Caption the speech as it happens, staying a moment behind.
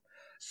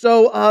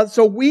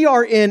So we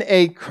are in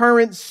a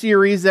current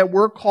series that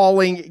we're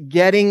calling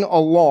Getting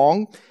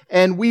Along,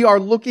 and we are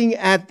looking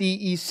at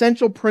the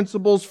essential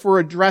principles for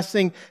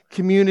addressing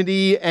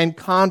community and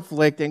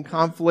conflict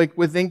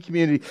within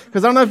community.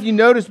 Because I don't know if you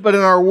noticed, but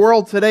in our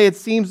world today, it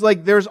seems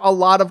like there's a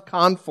lot of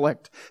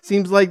conflict. It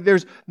seems like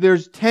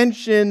there's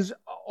tensions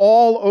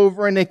all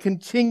over, and they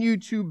continue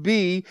to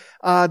be.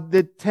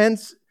 The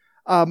tense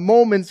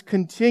moments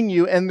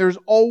continue, and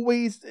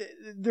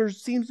there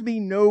seems to be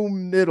no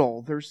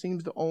middle. There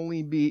seems to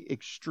only be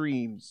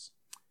extremes.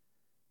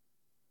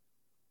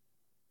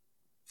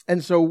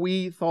 And so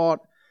we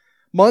thought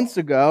months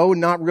ago,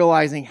 not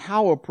realizing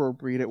how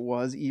appropriate it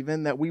was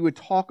even, that we would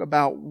talk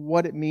about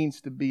what it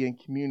means to be in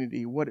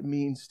community, what it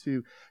means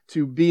to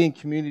be in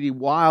community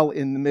while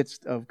in the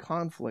midst of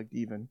conflict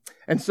even.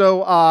 And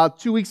so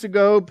 2 weeks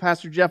ago,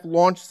 Pastor Jeff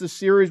launched the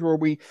series where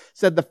we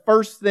said the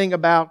first thing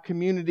about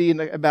community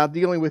and about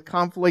dealing with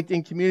conflict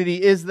in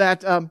community is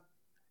that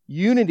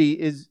unity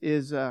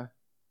is a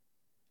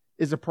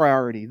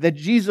priority. That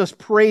Jesus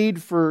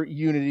prayed for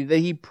unity, that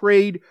He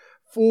prayed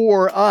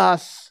for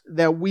us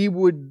that we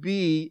would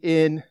be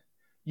in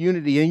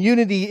unity. And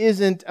unity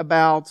isn't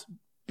about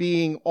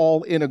being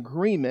all in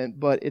agreement,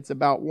 but it's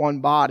about one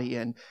body.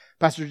 And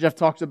Pastor Jeff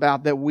talks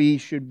about that we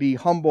should be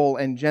humble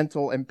and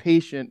gentle and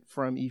patient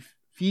from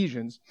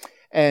Ephesians,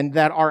 and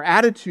that our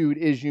attitude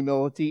is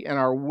humility and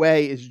our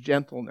way is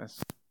gentleness.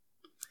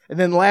 And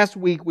then last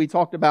week we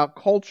talked about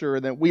culture,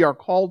 that we are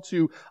called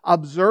to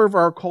observe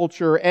our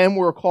culture and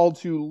we're called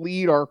to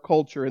lead our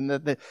culture, and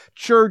that the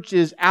church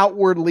is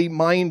outwardly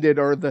minded,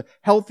 or the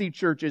healthy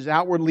church is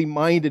outwardly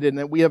minded, and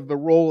that we have the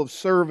role of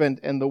servant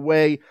and the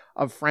way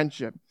of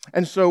friendship.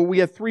 And so we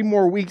have 3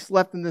 more weeks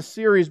left in this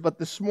series, but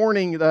this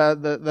morning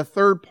the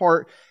third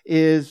part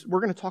is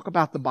we're going to talk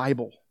about the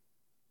Bible.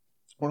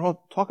 We're going to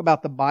talk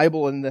about the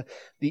Bible and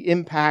the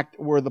impact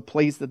or the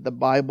place that the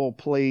Bible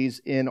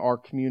plays in our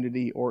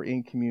community or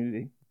in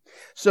community.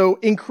 So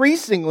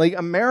increasingly,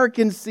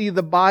 Americans see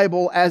the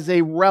Bible as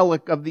a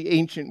relic of the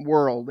ancient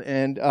world.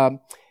 And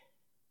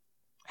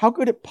how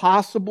could it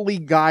possibly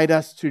guide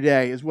us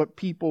today is what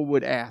people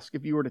would ask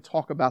if you were to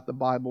talk about the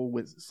Bible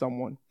with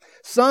someone.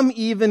 Some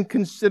even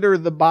consider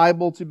the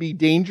Bible to be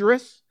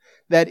dangerous,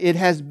 that it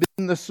has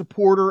been the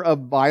supporter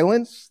of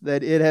violence,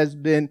 that it has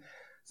been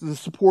the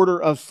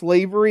supporter of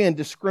slavery and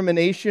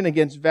discrimination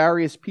against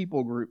various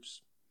people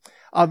groups.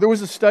 There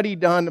was a study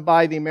done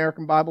by the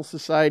American Bible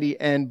Society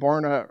and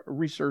Barna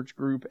Research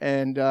Group,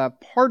 and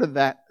part of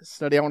that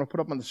study I want to put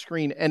up on the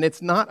screen, and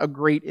it's not a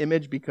great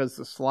image because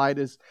the slide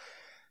is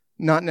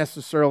not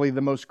necessarily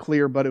the most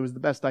clear, but it was the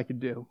best I could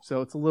do.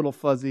 So it's a little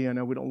fuzzy. I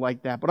know we don't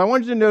like that. But I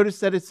wanted you to notice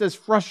that it says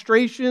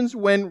frustrations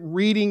when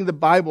reading the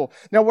Bible.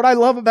 Now, what I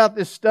love about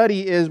this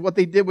study is what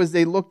they did was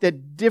they looked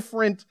at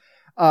different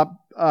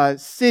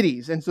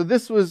cities. And so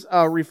this was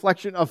a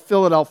reflection of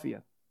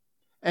Philadelphia.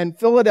 And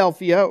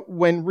Philadelphia,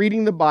 when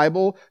reading the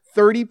Bible,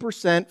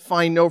 30%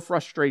 find no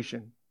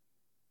frustration.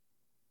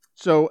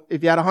 So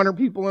if you had 100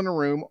 people in a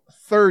room,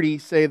 30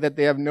 say that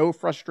they have no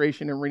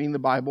frustration in reading the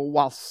Bible,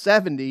 while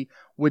 70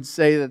 would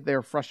say that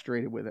they're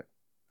frustrated with it.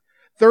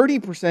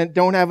 30%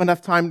 don't have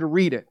enough time to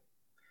read it.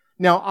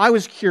 Now, I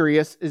was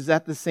curious, is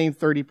that the same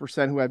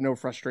 30% who have no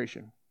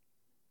frustration?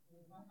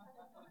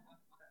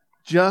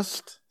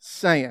 Just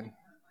saying.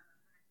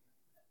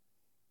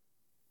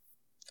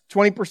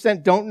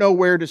 20% don't know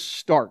where to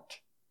start.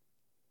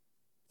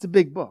 It's a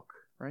big book,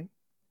 right?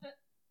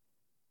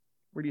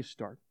 Where do you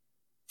start?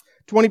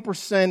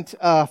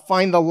 20%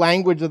 find the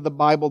language of the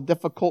Bible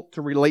difficult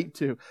to relate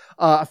to.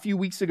 A few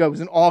weeks ago, it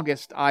was in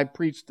August, I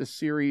preached a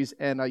series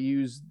and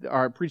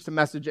I preached a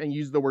message and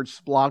used the word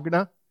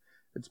splagna.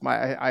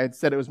 I had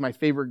said it was my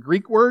favorite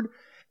Greek word,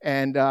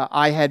 and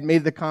I had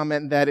made the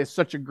comment that it's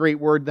such a great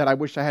word that I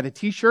wish I had a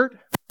t-shirt,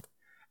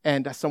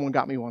 and someone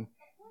got me one.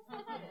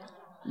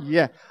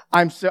 Yeah,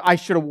 I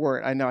should have wore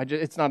it. I know,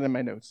 it's not in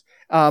my notes.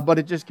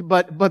 But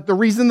the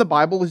reason the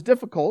Bible is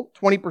difficult,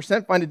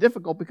 20% find it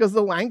difficult because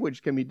the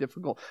language can be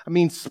difficult. I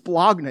mean,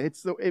 splagna,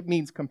 it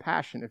means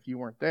compassion if you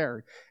weren't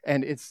there.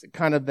 And it's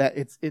kind of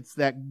it's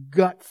that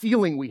gut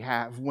feeling we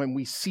have when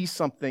we see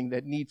something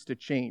that needs to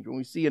change, when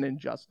we see an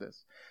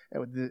injustice.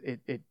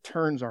 It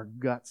turns our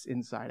guts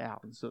inside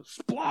out. And so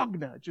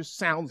splagna just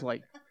sounds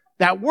like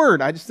that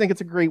word. I just think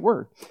it's a great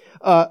word.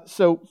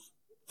 So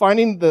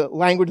finding the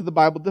language of the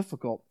Bible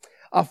difficult.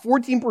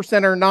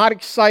 14% are not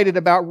excited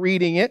about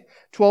reading it.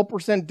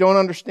 12% don't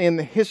understand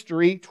the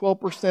history.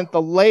 12% the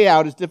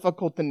layout is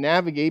difficult to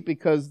navigate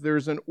because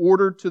there's an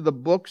order to the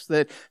books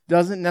that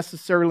doesn't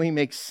necessarily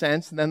make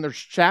sense. And then there's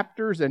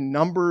chapters and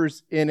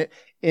numbers in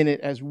it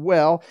as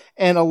well.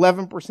 And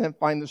 11%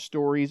 find the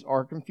stories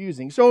are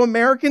confusing. So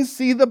Americans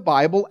see the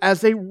Bible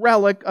as a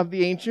relic of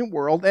the ancient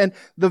world, and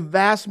the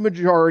vast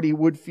majority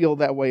would feel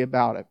that way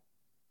about it.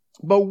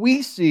 But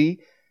we think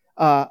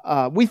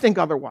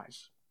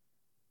otherwise.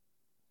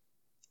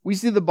 We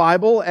see the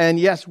Bible, and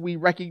yes, we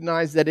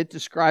recognize that it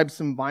describes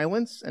some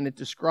violence and it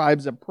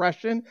describes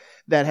oppression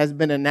that has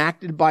been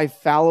enacted by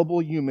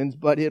fallible humans,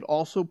 but it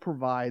also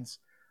provides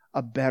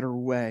a better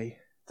way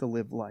to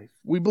live life.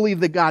 We believe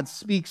that God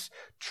speaks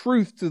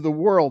truth to the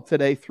world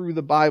today through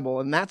the Bible,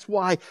 and that's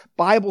why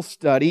Bible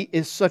study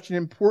is such an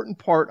important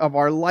part of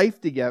our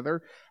life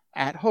together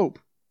at Hope.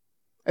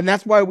 And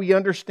that's why we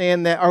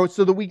understand that, or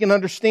so that we can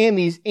understand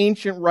these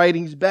ancient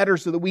writings better,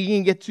 so that we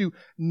can get to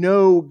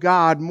know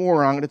God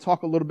more. I'm going to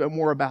talk a little bit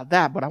more about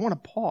that, but I want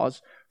to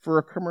pause for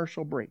a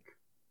commercial break.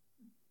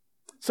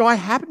 So I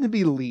happen to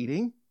be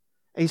leading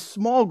a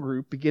small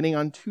group beginning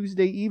on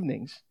Tuesday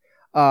evenings,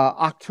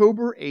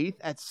 October 8th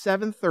at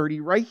 7:30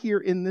 right here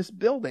in this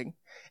building.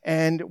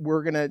 And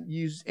we're going to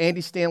use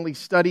Andy Stanley's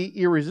study,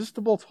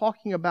 Irresistible,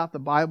 talking about the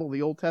Bible,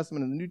 the Old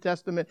Testament and the New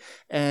Testament,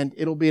 and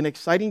it'll be an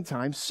exciting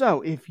time.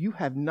 So if you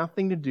have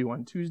nothing to do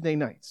on Tuesday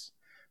nights,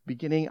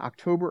 beginning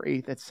October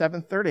 8th at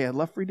 7:30, I'd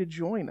love for you to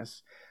join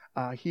us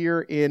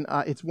here in,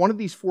 it's one of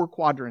these 4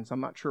 quadrants.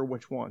 I'm not sure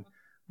which one,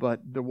 but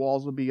the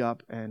walls will be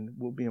up and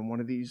we'll be in one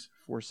of these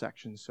 4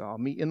 sections. So I'll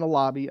meet in the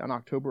lobby on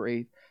October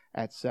 8th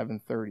at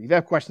 7:30. If you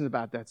have questions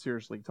about that,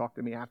 seriously, talk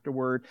to me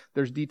afterward.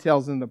 There's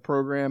details in the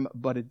program,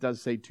 but it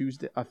does say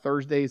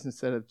Thursdays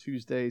instead of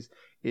Tuesdays.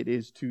 It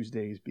is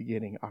Tuesdays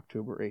beginning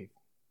October 8th.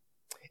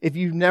 If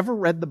you've never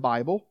read the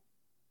Bible,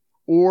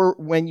 or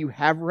when you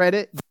have read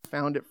it, you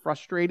found it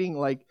frustrating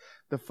like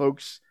the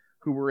folks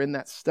who were in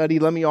that study,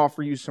 let me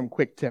offer you some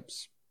quick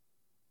tips.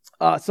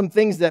 Some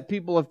things that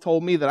people have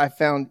told me that I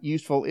found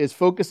useful is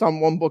focus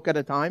on one book at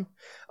a time.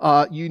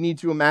 You need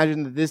to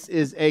imagine that this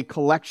is a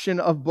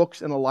collection of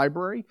books in a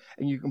library,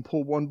 and you can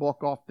pull one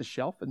book off the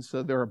shelf. And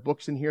so there are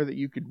books in here that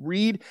you could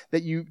read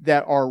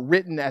that are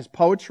written as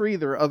poetry.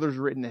 There are others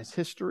written as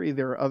history.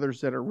 There are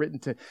others that are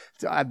written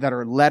that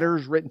are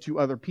letters written to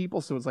other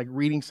people. So it's like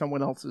reading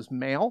someone else's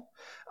mail.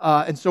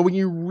 And so when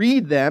you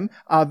read them,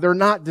 they're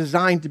not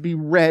designed to be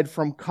read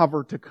from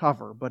cover to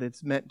cover, but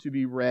it's meant to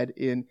be read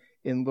in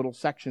little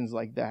sections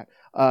like that.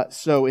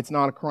 So it's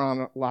not a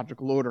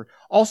chronological order.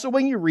 Also,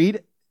 when you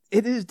read,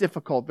 it is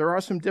difficult. There are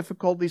some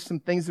difficulties, some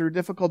things that are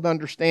difficult to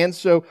understand.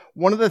 So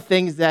one of the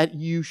things that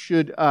you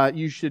should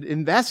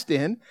invest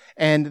in,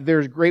 and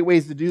there's great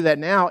ways to do that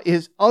now,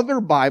 is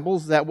other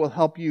Bibles that will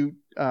help you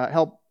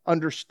to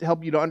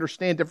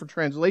understand different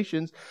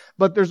translations,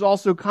 but there's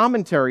also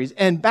commentaries.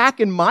 And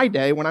back in my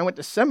day, when I went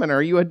to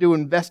seminary, you had to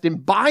invest in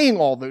buying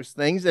all those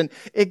things, and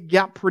it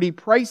got pretty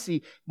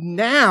pricey.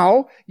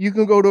 Now, you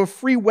can go to a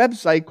free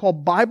website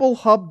called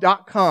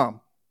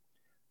BibleHub.com.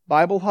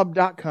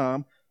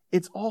 BibleHub.com.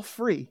 It's all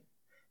free,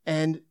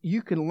 and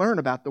you can learn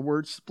about the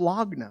word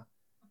splagna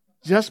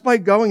just by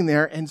going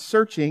there and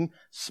searching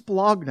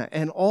splagna.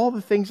 And all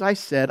the things I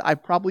said, I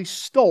probably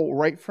stole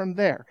right from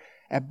there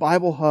at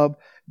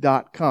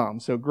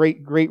BibleHub.com. So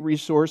great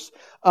resource.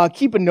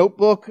 Keep a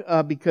notebook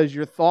because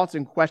your thoughts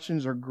and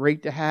questions are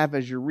great to have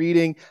as you're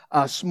reading.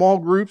 Small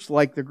groups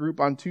like the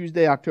group on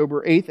Tuesday,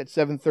 October 8th at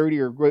 7:30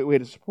 are a great way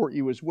to support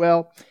you as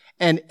well.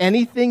 And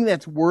anything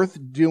that's worth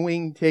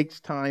doing takes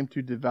time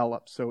to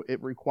develop, so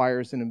it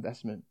requires an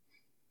investment.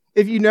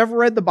 If you never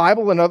read the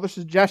Bible, another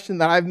suggestion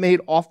that I've made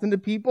often to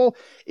people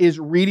is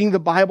reading the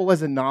Bible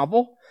as a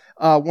novel.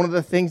 One of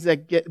the things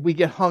that we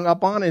get hung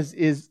up on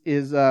is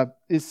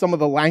some of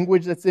the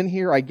language that's in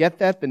here. I get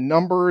that, the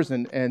numbers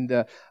and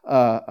the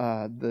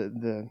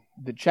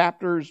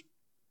chapters.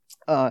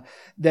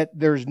 That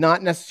there's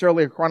not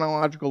necessarily a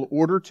chronological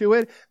order to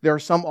it. There are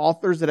some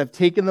authors that have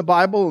taken the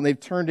Bible and they've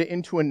turned it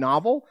into a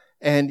novel,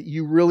 and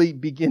you really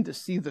begin to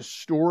see the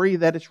story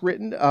that it's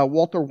written.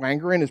 Walter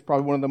Wangerin is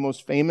probably one of the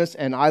most famous,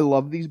 and I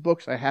love these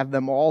books. I have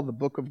them all. The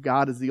Book of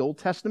God is the Old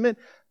Testament.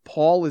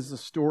 Paul is the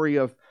story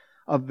of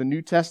the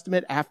New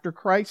Testament after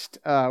Christ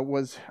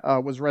was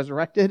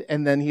resurrected,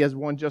 and then he has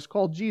one just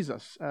called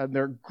Jesus.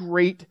 They're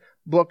great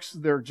books.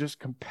 They're just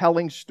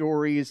compelling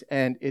stories,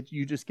 and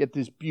you just get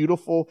this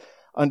beautiful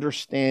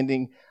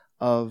understanding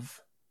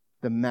of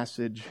the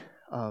message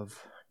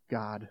of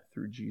God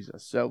through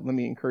Jesus. So let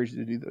me encourage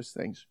you to do those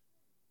things.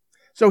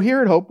 So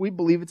here at Hope, we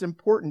believe it's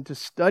important to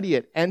study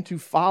it and to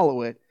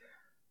follow it,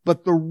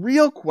 but the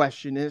real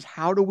question is,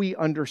 how do we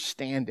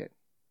understand it?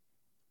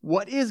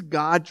 What is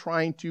God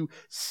trying to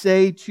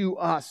say to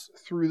us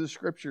through the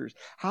Scriptures?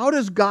 How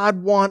does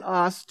God want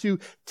us to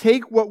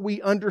take what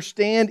we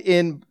understand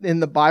in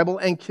the Bible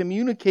and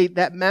communicate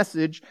that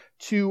message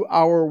to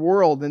our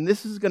world? And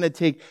this is going to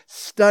take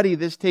study,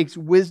 this takes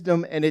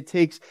wisdom, and it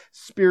takes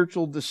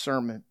spiritual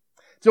discernment.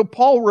 So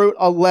Paul wrote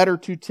a letter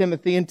to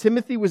Timothy, and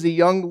Timothy was a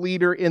young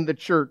leader in the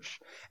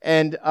church.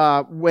 And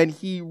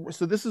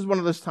so this is one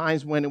of those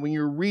times when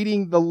you're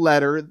reading the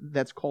letter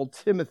that's called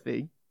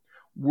Timothy,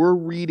 we're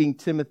reading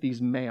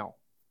Timothy's mail,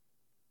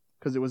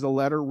 because it was a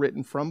letter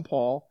written from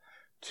Paul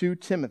to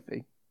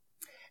Timothy.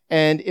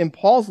 And in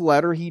Paul's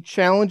letter, he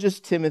challenges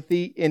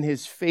Timothy in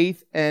his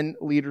faith and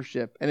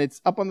leadership. And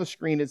it's up on the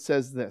screen. It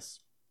says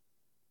this.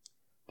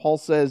 Paul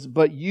says,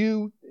 "But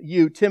you,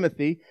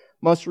 Timothy,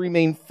 must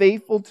remain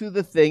faithful to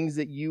the things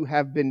that you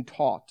have been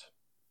taught."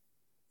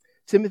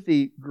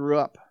 Timothy grew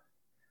up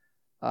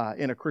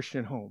in a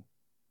Christian home.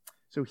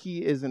 So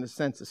he is, in a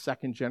sense, a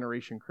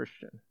second-generation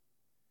Christian.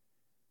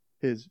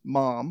 His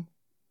mom,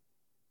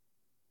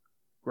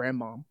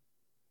 grandmom,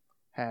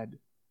 had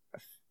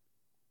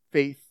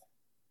faith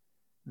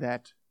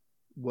that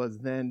was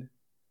then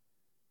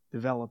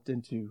developed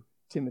into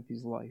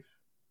Timothy's life.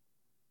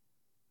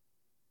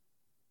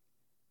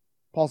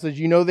 Paul says,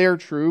 you know they're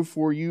true,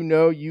 for you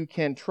know you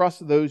can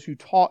trust those who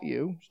taught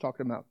you. He's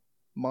talking about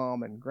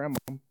mom and grandma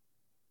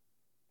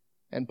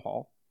and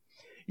Paul.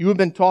 You have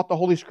been taught the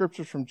Holy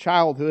Scriptures from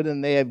childhood,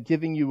 and they have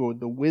given you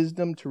the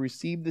wisdom to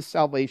receive the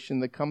salvation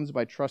that comes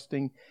by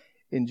trusting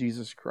in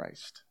Jesus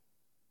Christ.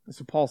 And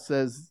so Paul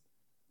says,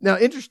 now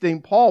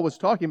interesting, Paul was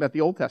talking about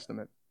the Old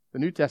Testament. The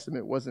New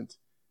Testament wasn't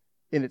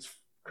in its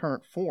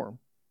current form.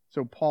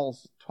 So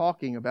Paul's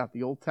talking about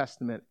the Old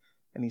Testament,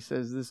 and he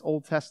says this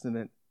Old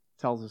Testament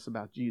tells us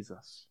about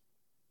Jesus.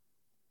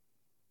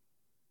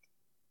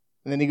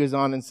 And then he goes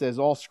on and says,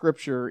 all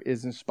Scripture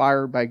is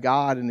inspired by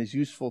God and is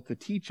useful to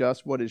teach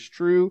us what is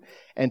true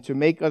and to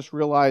make us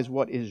realize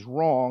what is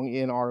wrong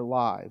in our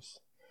lives.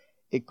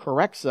 It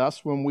corrects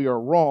us when we are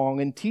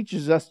wrong and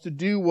teaches us to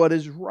do what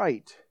is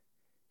right.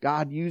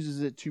 God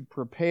uses it to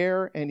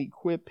prepare and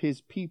equip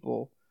His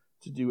people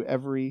to do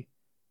every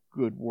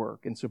good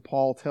work. And so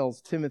Paul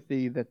tells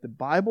Timothy that the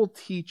Bible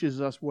teaches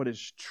us what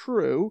is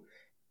true,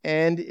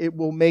 and it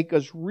will make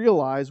us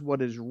realize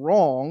what is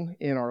wrong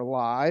in our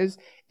lives.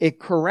 It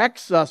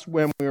corrects us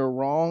when we are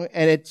wrong,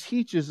 and it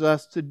teaches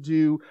us to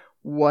do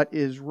what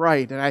is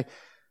right. And I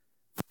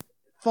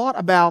thought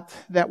about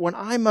that when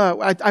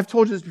I've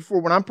told you this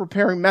before, when I'm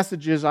preparing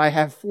messages, I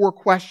have 4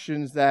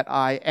 questions that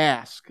I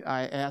ask.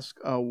 I ask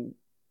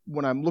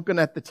when I'm looking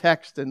at the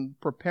text and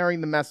preparing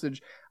the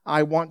message,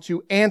 I want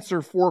to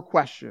answer 4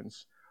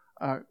 questions.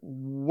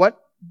 What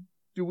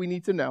do we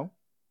need to know?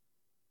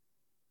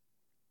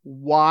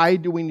 Why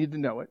do we need to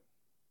know it?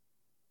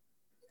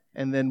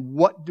 And then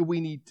what do we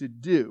need to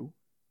do?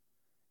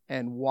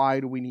 And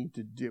why do we need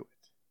to do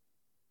it?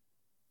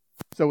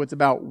 So it's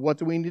about what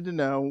do we need to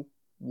know?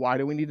 Why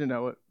do we need to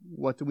know it?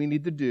 What do we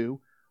need to do?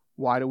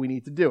 Why do we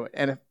need to do it?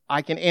 And if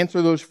I can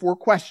answer those 4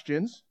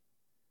 questions,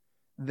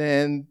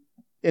 then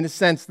in a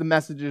sense the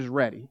message is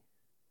ready.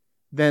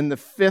 Then the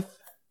 5th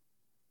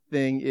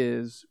thing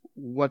is,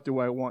 what do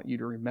I want you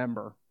to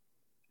remember?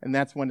 And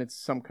that's when it's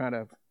some kind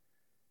of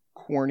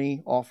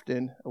corny,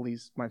 often, at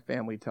least my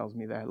family tells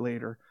me that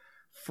later,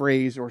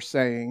 phrase or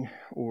saying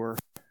or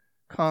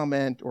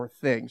comment or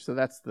thing. So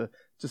that's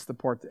just the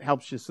part that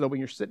helps you. So when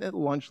you're sitting at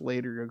lunch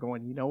later, you're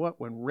going, you know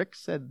what? When Rick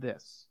said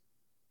this,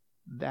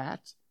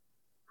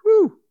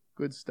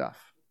 good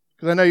stuff.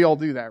 Because I know you all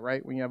do that,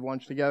 right? When you have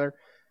lunch together,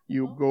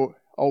 you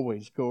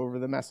always go over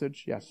the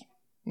message. Yes.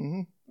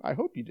 I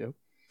hope you do.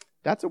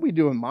 That's what we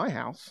do in my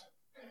house.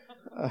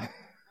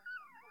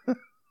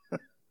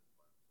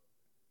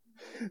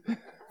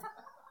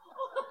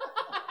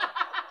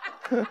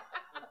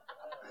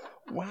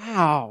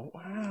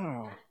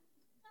 Wow.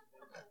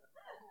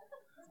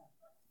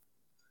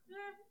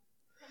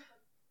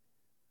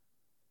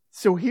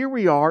 So here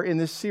we are in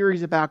this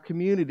series about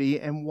community,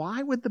 and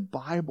why would the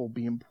Bible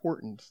be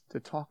important to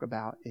talk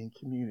about in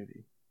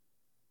community?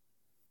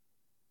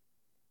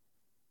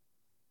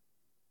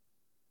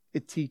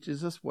 It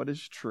teaches us what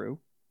is true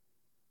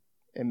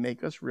and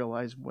make us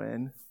realize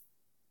when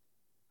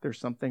there's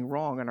something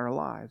wrong in our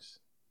lives.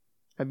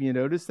 Have you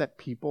noticed that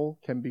people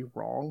can be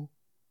wrong?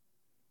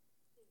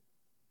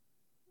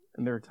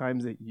 And there are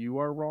times that you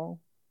are wrong.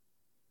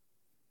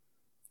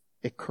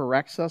 It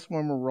corrects us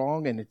when we're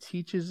wrong, and it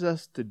teaches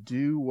us to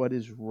do what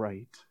is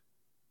right.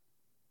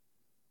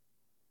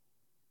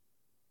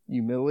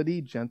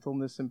 Humility,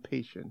 gentleness, and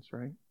patience,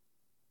 right?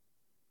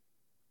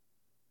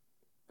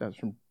 That's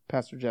from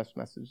Pastor Jeff's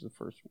message the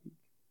first week.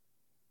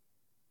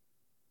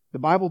 The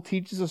Bible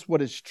teaches us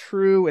what is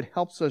true. It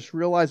helps us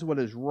realize what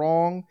is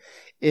wrong.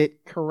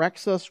 It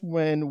corrects us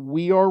when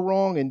we are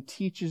wrong and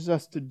teaches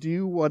us to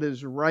do what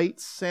is right.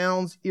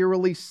 Sounds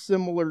eerily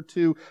similar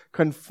to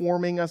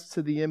conforming us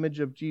to the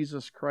image of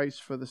Jesus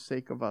Christ for the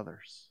sake of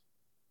others.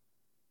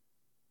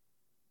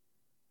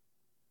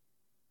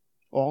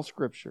 All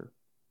Scripture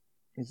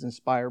is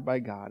inspired by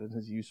God and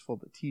is useful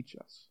to teach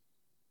us.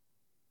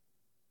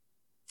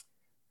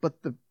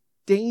 But the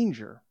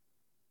danger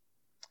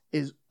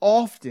is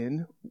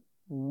often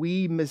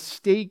we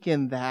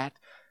mistaken that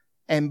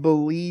and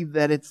believe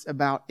that it's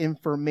about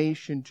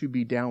information to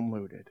be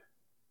downloaded.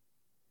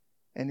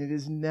 And it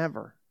is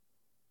never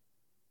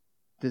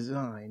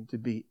designed to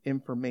be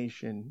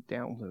information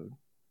download.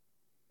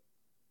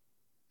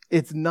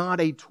 It's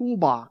not a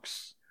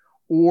toolbox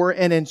or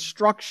an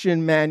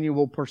instruction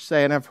manual per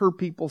se. And I've heard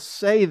people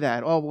say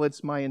that,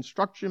 it's my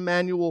instruction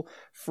manual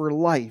for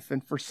life.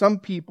 And for some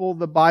people,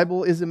 the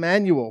Bible is a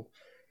manual.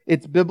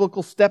 It's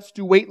biblical steps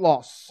to weight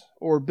loss,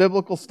 or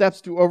biblical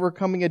steps to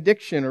overcoming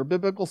addiction, or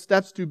biblical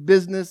steps to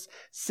business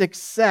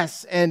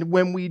success. And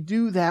when we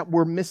do that,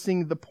 we're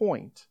missing the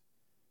point.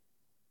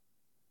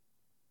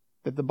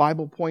 That the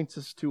Bible points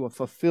us to a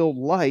fulfilled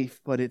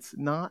life, but it's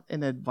not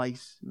an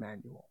advice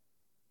manual.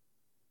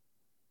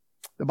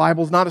 The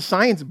Bible's not a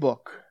science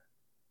book.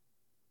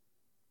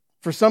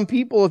 For some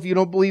people, if you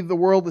don't believe the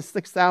world is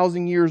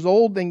 6,000 years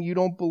old, then you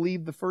don't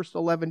believe the first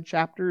 11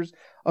 chapters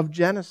of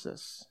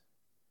Genesis.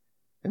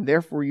 and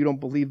therefore you don't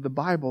believe the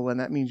Bible, and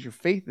that means your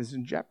faith is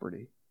in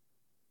jeopardy.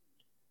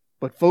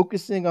 But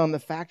focusing on the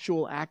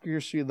factual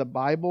accuracy of the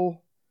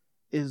Bible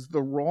is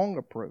the wrong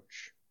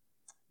approach,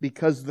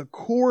 because the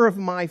core of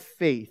my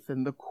faith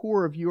and the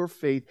core of your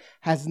faith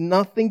has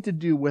nothing to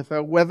do with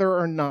whether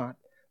or not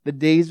the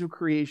days of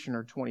creation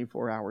are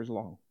 24 hours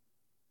long.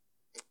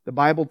 The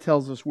Bible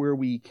tells us where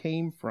we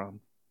came from,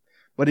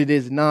 but it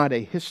is not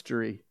a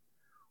history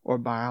or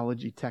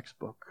biology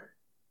textbook.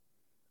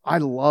 I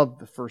love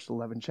the first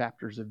 11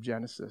 chapters of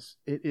Genesis.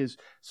 It is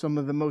some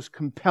of the most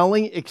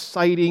compelling,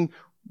 exciting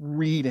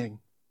reading.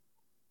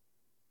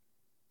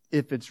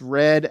 If it's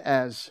read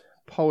as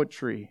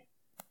poetry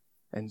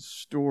and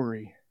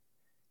story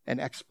and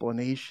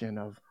explanation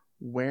of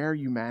where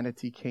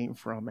humanity came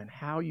from and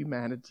how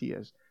humanity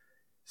has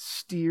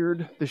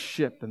steered the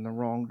ship in the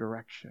wrong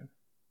direction.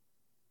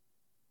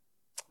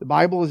 The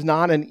Bible is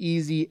not an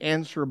easy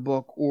answer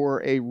book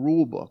or a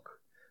rule book.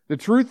 The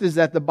truth is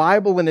that the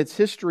Bible and its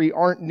history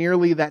aren't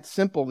nearly that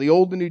simple. The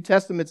Old and New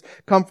Testaments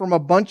come from a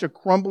bunch of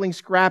crumbling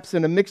scraps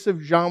and a mix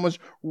of genres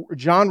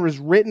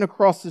written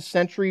across the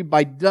century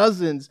by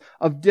dozens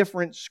of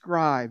different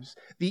scribes.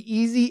 The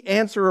easy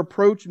answer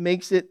approach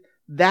makes it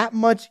that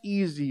much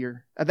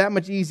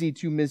easy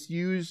to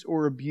misuse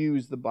or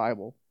abuse the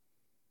Bible.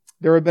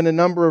 There have been a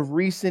number of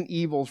recent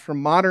evils,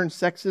 from modern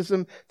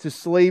sexism to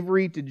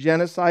slavery to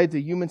genocide to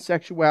human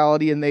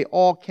sexuality, and they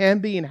all can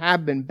be and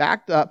have been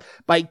backed up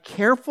by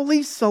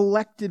carefully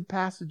selected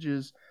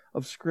passages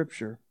of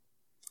Scripture.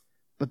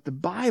 But the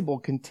Bible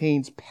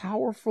contains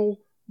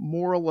powerful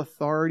moral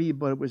authority,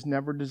 but it was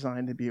never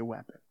designed to be a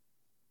weapon.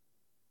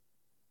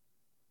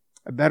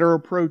 A better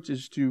approach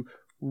is to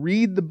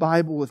read the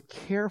Bible with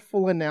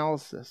careful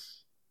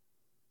analysis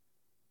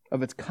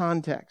of its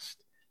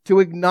context, to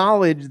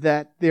acknowledge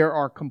that there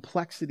are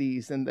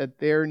complexities and that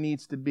there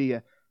needs to be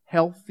a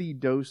healthy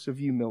dose of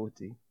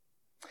humility.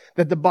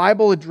 That the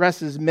Bible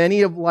addresses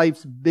many of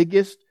life's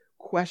biggest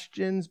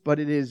questions, but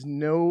it is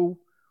no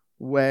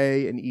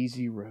way an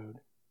easy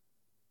road.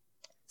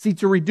 See,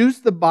 to reduce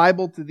the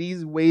Bible to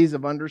these ways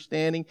of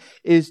understanding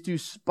is to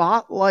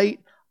spotlight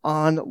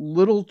on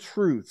little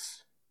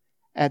truths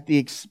at the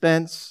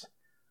expense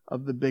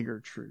of the bigger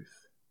truth.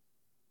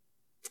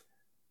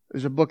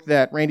 There's a book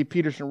that Randy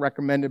Peterson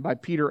recommended by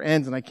Peter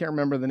Enns, and I can't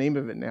remember the name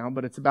of it now,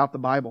 but it's about the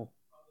Bible.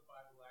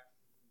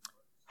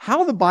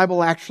 How the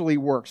Bible actually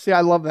works. See,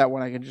 I love that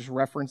when I can just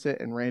reference it,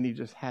 and Randy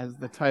just has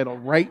the title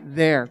right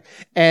there.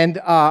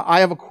 And I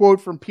have a quote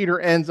from Peter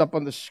Enns up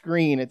on the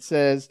screen. It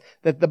says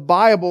that the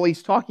Bible,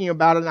 he's talking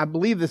about it, and I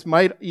believe this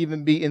might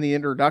even be in the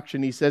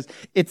introduction. He says,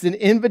 it's an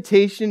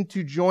invitation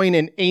to join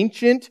an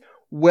ancient,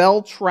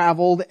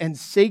 well-traveled, and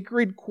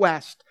sacred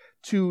quest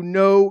to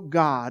know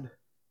God,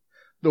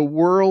 the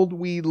world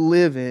we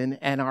live in,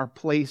 and our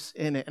place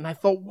in it. And I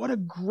thought, what a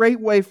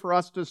great way for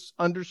us to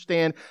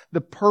understand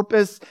the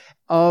purpose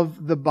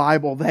of the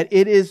Bible, that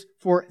it is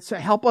to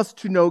help us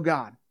to know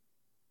God,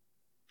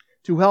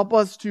 to help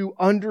us to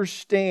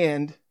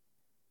understand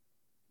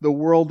the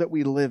world that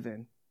we live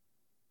in,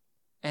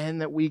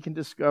 and that we can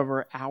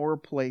discover our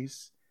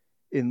place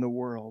in the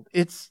world.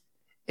 It's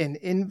an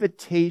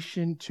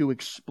invitation to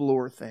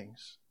explore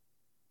things.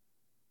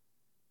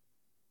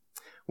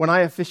 When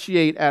I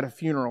officiate at a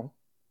funeral,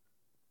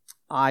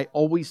 I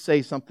always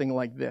say something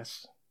like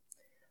this.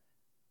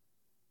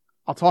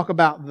 I'll talk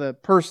about the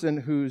person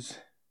who's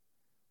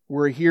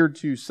we're here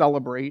to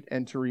celebrate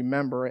and to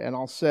remember, and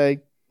I'll say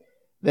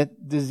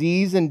that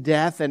disease and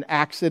death and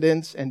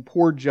accidents and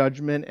poor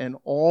judgment and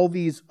all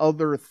these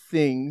other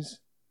things,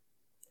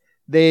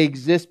 they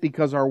exist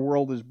because our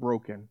world is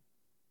broken.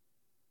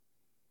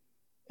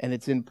 And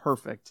it's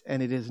imperfect,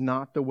 and it is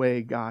not the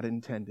way God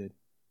intended.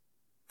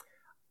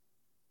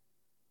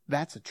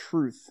 That's a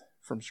truth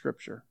from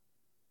Scripture.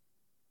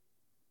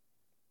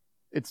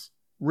 It's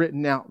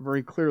written out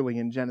very clearly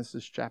in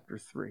Genesis chapter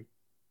 3.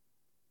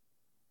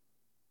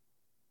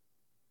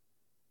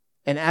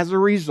 And as a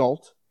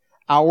result,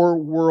 our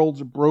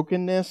world's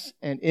brokenness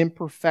and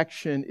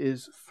imperfection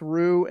is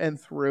through and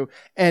through,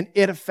 and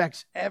it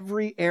affects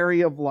every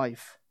area of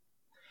life.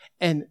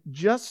 And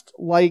just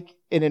like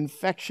an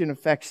infection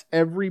affects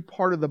every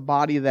part of the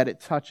body that it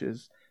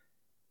touches,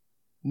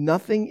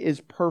 nothing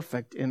is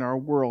perfect in our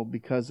world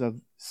because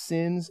of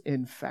sin's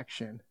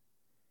infection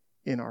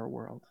in our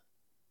world.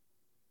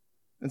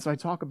 And so I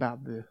talk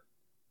about the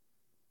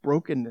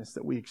brokenness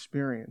that we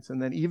experience.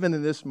 And then even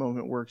in this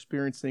moment, we're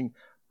experiencing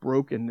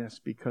brokenness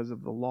because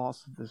of the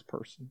loss of this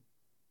person.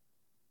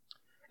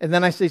 And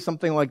then I say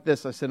something like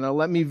this. I said, now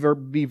let me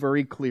be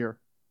very clear.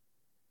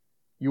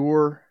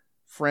 Your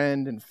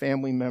friend and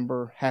family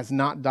member has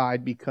not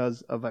died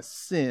because of a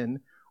sin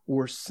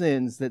or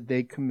sins that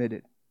they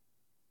committed.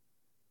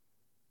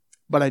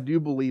 But I do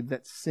believe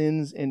that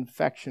sin's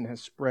infection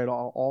has spread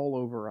all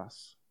over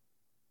us.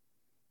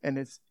 And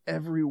it's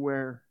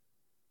everywhere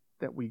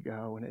that we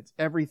go. And it's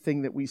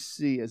everything that we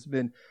see has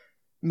been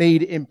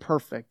made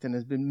imperfect and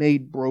has been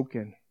made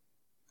broken.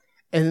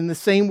 And in the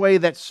same way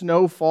that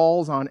snow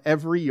falls on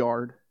every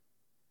yard,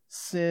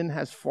 sin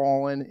has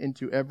fallen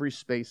into every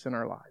space in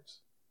our lives.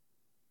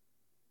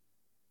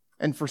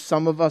 And for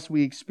some of us,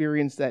 we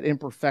experience that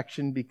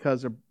imperfection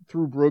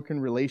through broken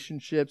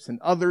relationships, and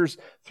others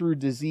through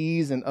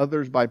disease, and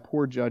others by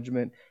poor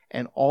judgment,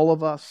 and all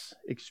of us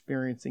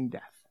experiencing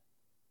death.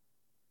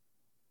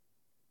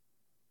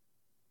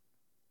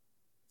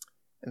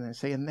 And I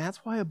say, and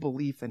that's why a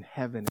belief in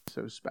heaven is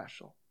so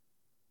special.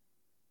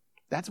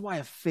 That's why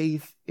a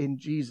faith in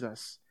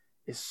Jesus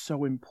is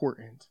so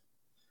important.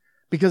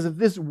 Because if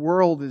this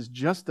world is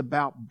just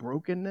about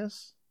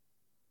brokenness,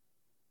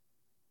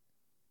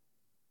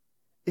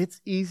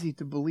 it's easy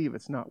to believe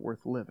it's not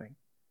worth living.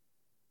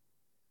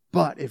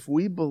 But if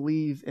we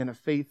believe in a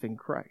faith in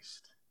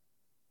Christ,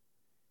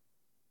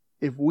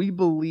 if we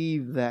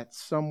believe that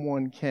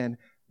someone can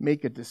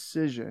make a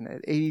decision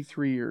at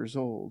 83 years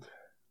old,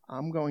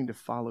 I'm going to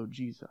follow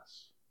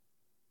Jesus,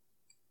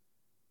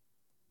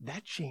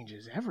 that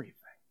changes everything.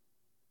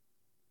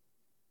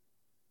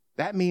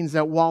 That means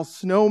that while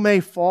snow may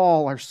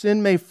fall, or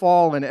sin may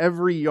fall in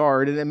every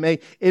yard, and it may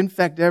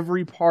infect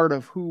every part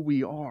of who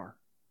we are,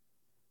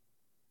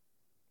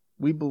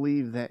 we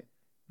believe that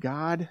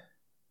God,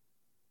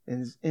 in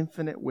His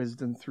infinite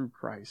wisdom through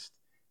Christ,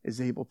 is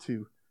able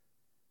to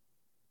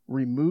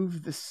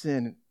remove the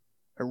sin,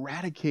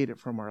 eradicate it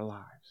from our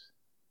lives,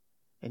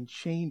 and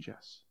change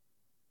us,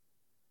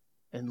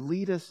 and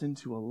lead us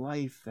into a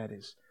life that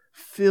is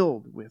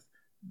filled with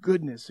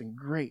goodness and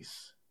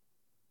grace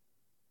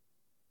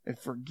and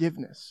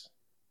forgiveness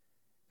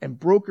and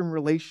broken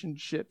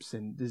relationships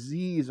and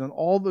disease and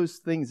all those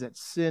things that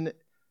sin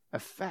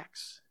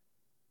affects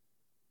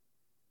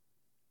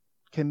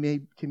can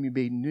be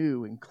made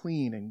new and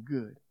clean and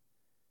good.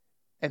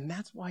 And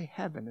that's why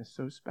heaven is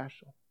so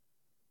special.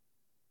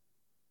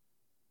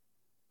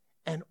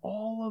 And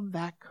all of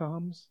that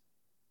comes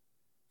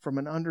from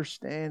an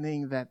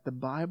understanding that the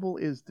Bible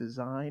is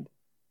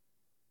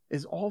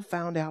all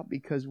found out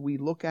because we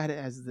look at it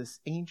as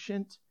this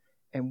ancient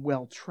and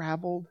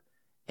well-traveled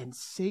and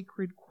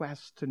sacred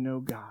quest to know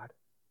God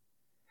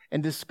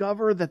and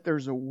discover that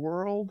there's a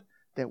world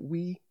that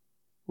we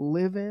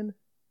live in,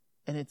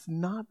 and it's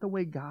not the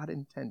way God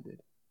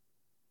intended.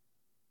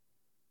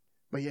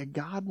 But yet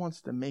God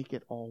wants to make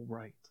it all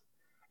right.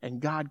 And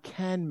God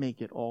can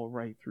make it all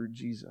right through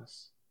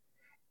Jesus.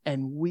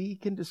 And we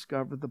can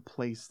discover the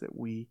place that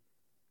we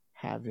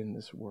have in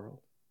this world.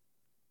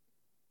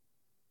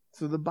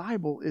 So the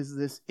Bible is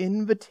this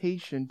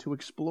invitation to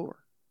explore.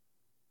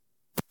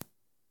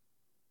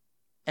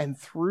 And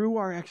through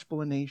our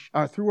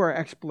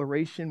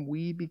exploration,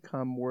 we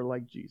become more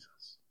like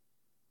Jesus.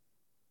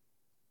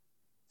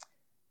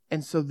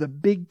 And so the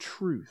big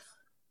truth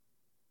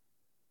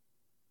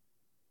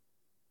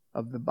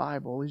of the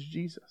Bible is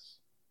Jesus.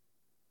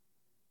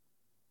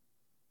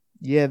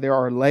 Yeah, there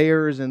are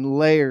layers and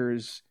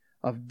layers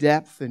of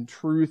depth and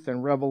truth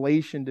and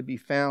revelation to be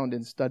found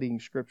in studying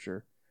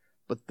Scripture.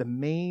 But the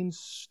main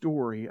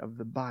story of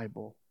the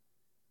Bible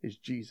is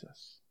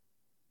Jesus.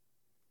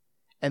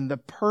 And the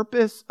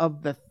purpose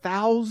of the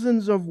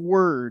thousands of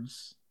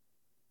words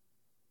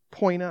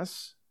point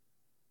us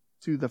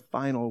to the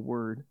final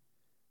word,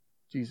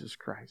 Jesus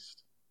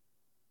Christ.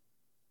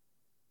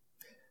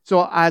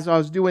 So as I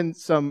was doing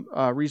some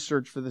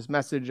research for this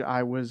message,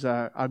 I was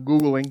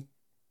Googling.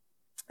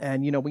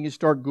 And, when you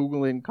start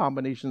Googling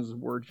combinations of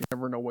words, you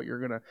never know what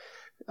you're going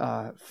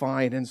to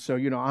find. And so,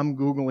 I'm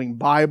Googling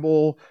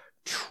Bible,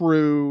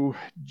 true,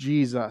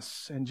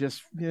 Jesus. And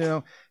just,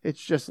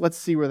 it's just, let's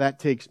see where that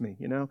takes me,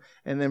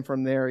 And then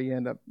from there, you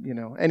end up,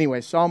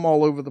 Anyway, so I'm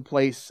all over the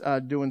place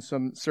doing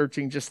some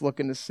searching, just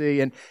looking to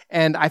see.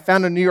 And I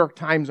found a New York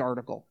Times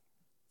article.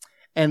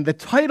 And the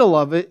title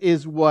of it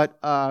is what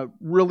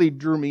really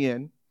drew me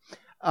in.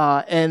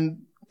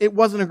 And it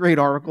wasn't a great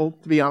article,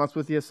 to be honest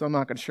with you, so I'm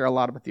not going to share a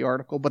lot about the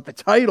article. But the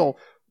title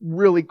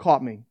really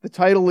caught me. The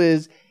title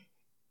is,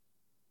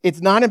 "It's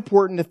not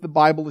important if the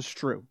Bible is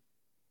true.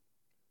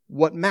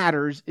 What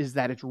matters is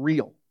that it's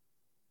real."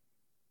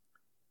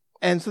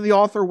 And so the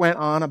author went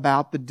on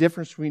about the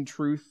difference between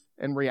truth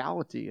and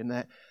reality, and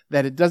that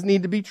it doesn't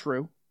need to be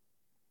true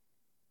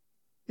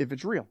if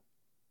it's real.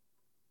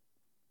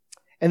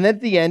 And then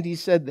at the end, he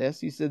said this.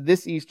 He said,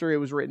 "This Easter," it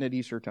was written at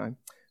Easter time,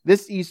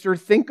 "this Easter,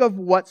 think of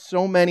what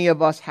so many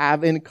of us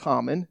have in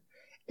common: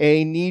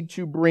 a need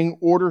to bring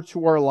order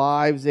to our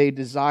lives, a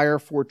desire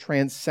for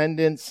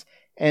transcendence,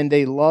 and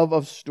a love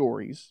of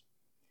stories.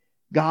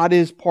 God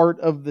is part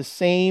of the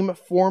same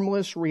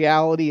formless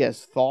reality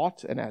as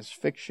thought and as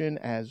fiction,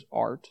 as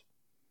art,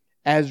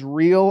 as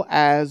real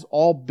as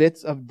all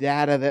bits of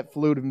data that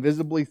float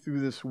invisibly through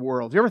this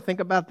world." Do you ever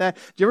think about that?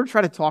 Do you ever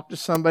try to talk to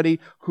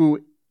somebody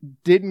who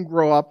didn't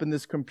grow up in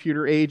this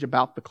computer age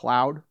about the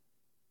cloud?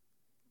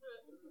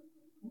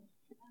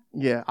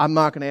 Yeah, I'm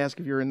not going to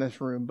ask if you're in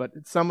this room,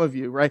 but some of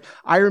you, right?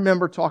 I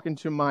remember talking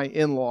to my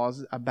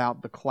in-laws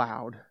about the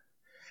cloud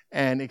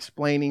and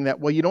explaining that,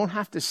 well, you don't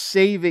have to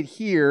save it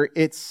here,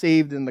 it's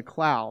saved in the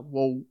cloud.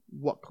 Well,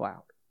 what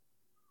cloud?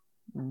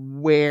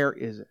 Where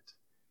is it?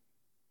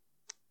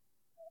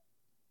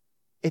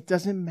 It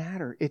doesn't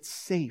matter. It's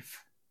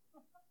safe.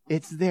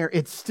 It's there.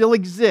 It still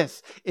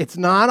exists. It's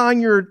not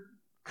on your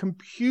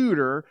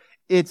computer.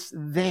 It's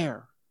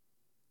there.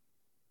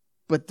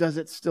 But does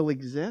it still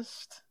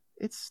exist?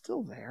 It's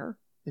still there.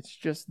 It's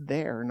just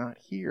there, not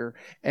here.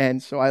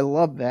 And so I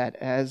love that.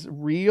 As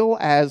real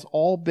as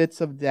all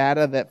bits of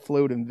data that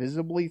float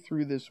invisibly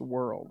through this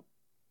world.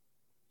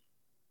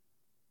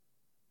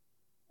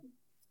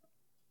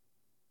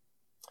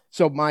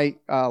 So my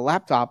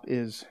laptop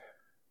is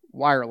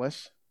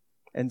wireless,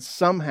 and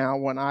somehow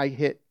when I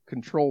hit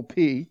Control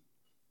P,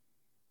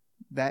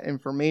 that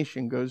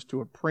information goes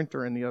to a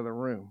printer in the other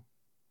room.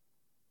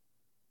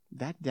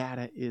 That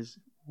data is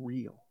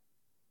real.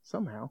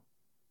 Somehow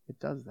it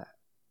does that.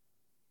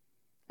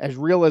 As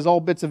real as all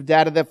bits of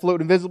data that float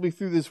invisibly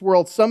through this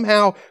world,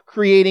 somehow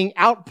creating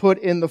output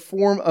in the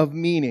form of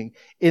meaning.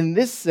 In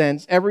this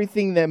sense,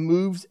 everything that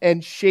moves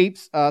and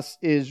shapes us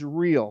is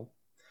real.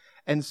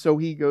 And so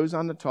he goes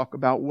on to talk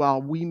about,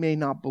 while we may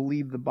not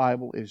believe the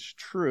Bible is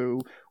true,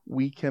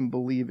 we can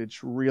believe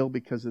it's real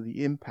because of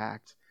the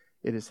impact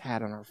it has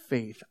had on our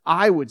faith.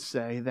 I would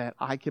say that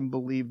I can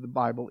believe the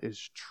Bible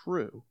is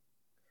true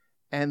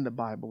and the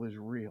Bible is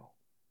real.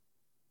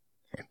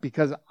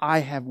 Because I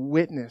have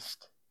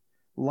witnessed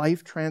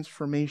life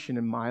transformation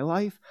in my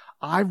life.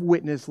 I've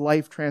witnessed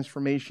life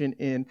transformation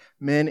in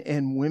men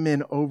and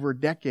women over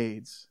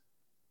decades.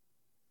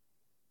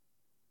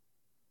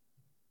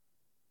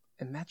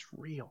 And that's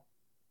real.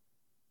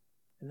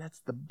 And that's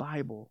the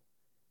Bible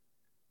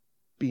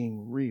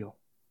being real.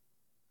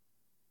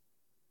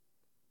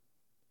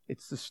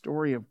 It's the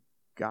story of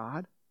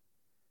God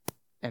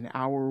and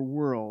our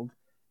world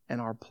and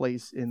our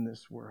place in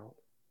this world.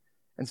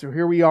 And so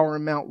here we are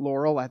in Mount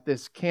Laurel at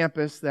this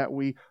campus that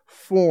we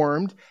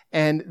formed,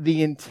 and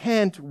the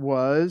intent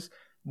was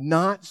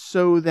not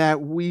so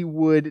that we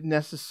would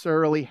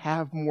necessarily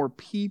have more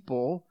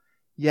people.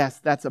 Yes,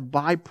 that's a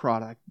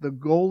byproduct. The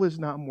goal is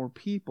not more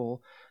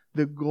people.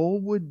 The goal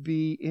would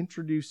be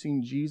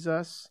introducing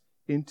Jesus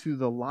into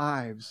the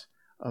lives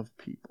of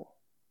people.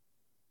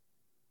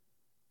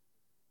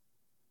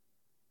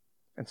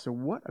 And so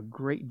what a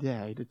great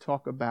day to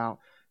talk about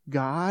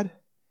God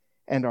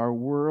and our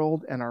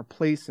world and our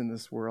place in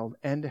this world,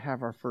 and to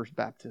have our first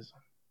baptism.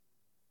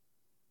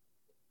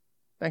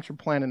 Thanks for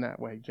planning that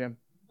way, Jim.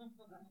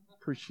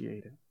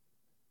 Appreciate it.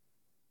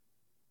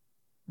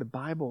 The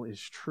Bible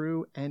is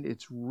true and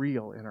it's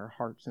real in our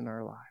hearts and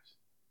our lives.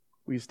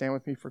 Will you stand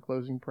with me for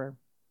closing prayer?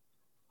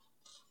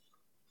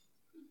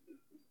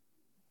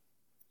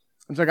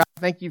 And so God,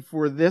 thank you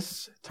for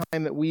this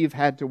time that we've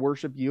had to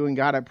worship you. And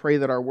God, I pray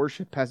that our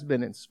worship has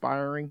been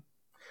inspiring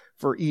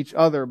for each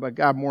other, but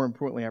God, more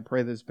importantly, I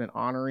pray that it's been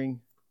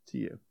honoring to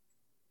you.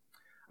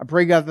 I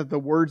pray, God, that the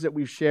words that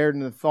we've shared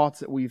and the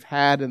thoughts that we've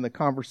had and the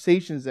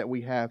conversations that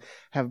we have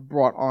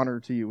brought honor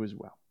to you as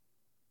well.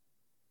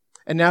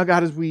 And now,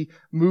 God, as we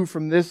move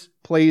from this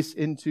place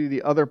into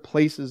the other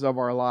places of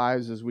our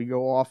lives, as we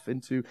go off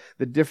into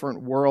the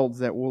different worlds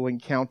that we'll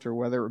encounter,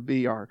 whether it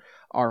be our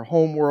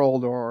home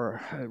world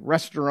or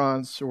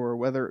restaurants, or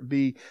whether it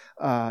be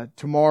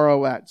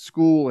tomorrow at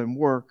school and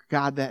work,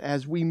 God, that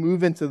as we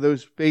move into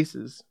those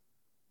spaces,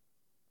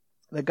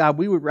 that God,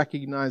 we would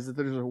recognize that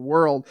there's a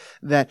world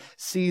that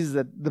sees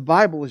that the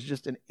Bible is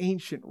just an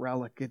ancient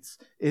relic.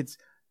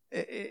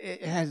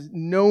 It has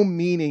no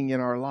meaning in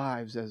our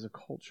lives as a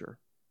culture.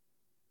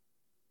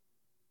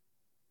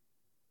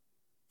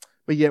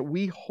 But yet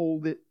we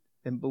hold it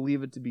and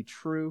believe it to be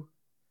true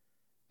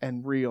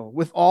and real,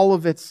 with all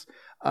of its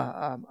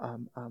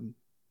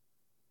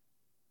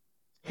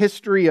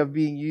history of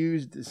being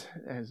used as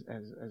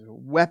a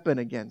weapon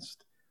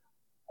against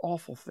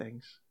awful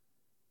things.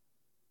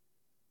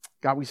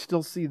 God, we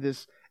still see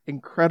this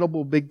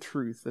incredible big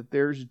truth that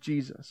there's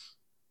Jesus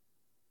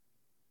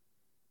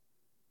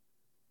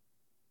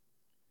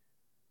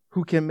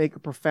who can make a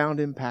profound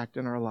impact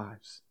in our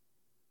lives.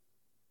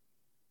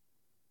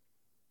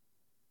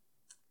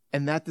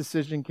 And that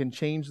decision can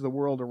change the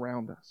world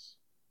around us.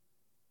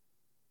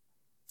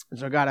 And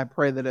so, God, I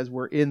pray that as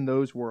we're in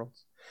those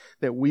worlds,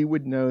 that we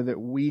would know that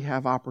we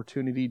have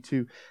opportunity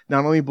to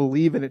not only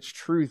believe in its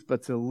truth,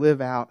 but to live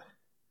out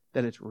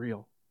that it's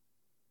real.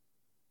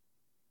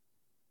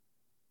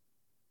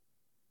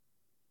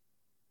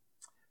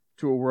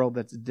 To a world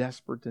that's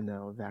desperate to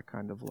know that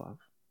kind of love.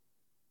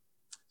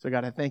 So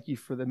God, I thank you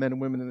for the men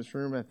and women in this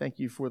room. I thank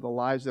you for the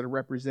lives that are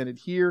represented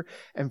here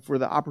and for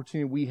the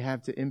opportunity we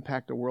have to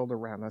impact the world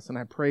around us. And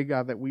I pray,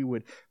 God, that we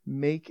would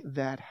make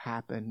that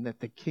happen, that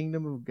the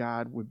kingdom of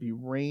God would be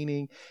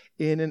reigning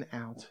in and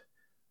out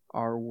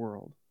our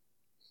world.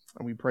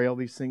 And we pray all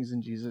these things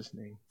in Jesus'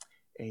 name.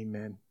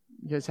 Amen.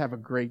 You guys have a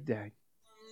great day.